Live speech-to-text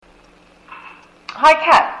Hi,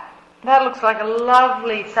 Kat. That looks like a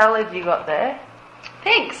lovely salad you got there.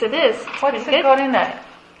 Thanks, it is. What's it got in it?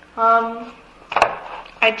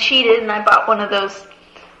 I cheated and I bought one of those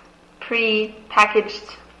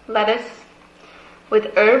pre-packaged lettuce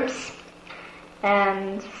with herbs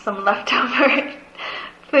and some leftover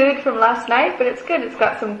food from last night, but it's good. It's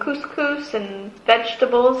got some couscous and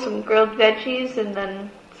vegetables, some grilled veggies, and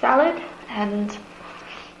then salad and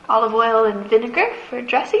olive oil and vinegar for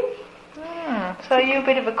dressing. So you're a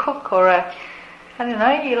bit of a cook, or I don't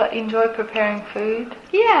know, you enjoy preparing food?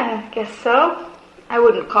 Yeah, I guess so. I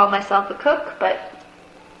wouldn't call myself a cook, but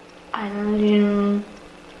I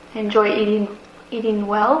enjoy eating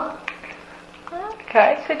well.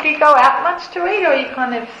 Okay, so do you go out much to eat, or you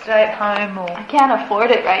kind of stay at home? Or I can't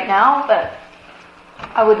afford it right now, but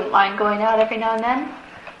I wouldn't mind going out every now and then.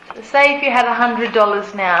 so say if you had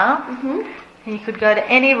 $100 now, and you could go to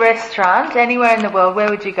any restaurant anywhere in the world, where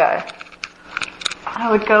would you go? I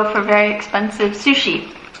would go for very expensive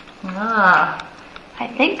sushi. I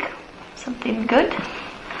think something good.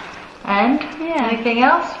 And anything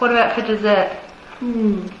else? What about for dessert? I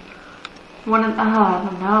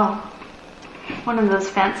don't know. One of those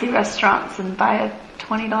fancy restaurants and buy a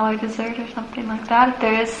 $20 dessert or something like that. If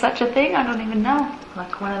there is such a thing, I don't even know.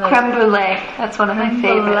 Like one of those Creme brulee. That's one of my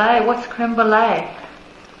favorites. What's creme brulee?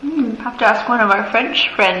 Have to ask one of our French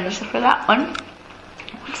friends for that one.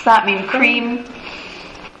 What's that mean? Creme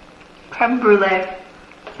brulee.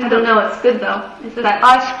 I don't know. It's good though. Is it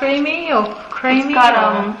ice creamy or creamy? It's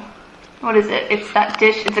got what is it? It's that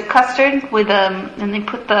dish. It's a custard with and they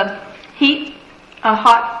put the heat, a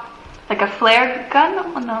hot, like a flare gun.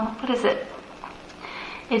 Oh no, what is it?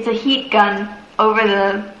 It's a heat gun over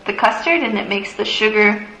the custard, and it makes the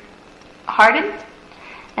sugar harden.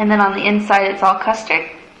 And then on the inside, it's all custard.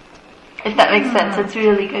 If that makes sense, it's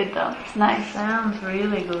really good though. It's nice. Sounds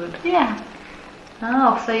really good. Yeah.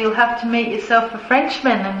 Oh, so you'll have to meet yourself a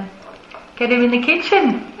Frenchman and get him in the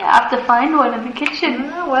kitchen. Yeah, I have to find one in the kitchen.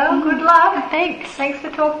 Oh, well, good luck. Thanks. Thanks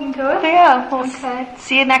for talking to us. Yeah, we'll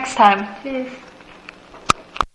see you next time. Cheers.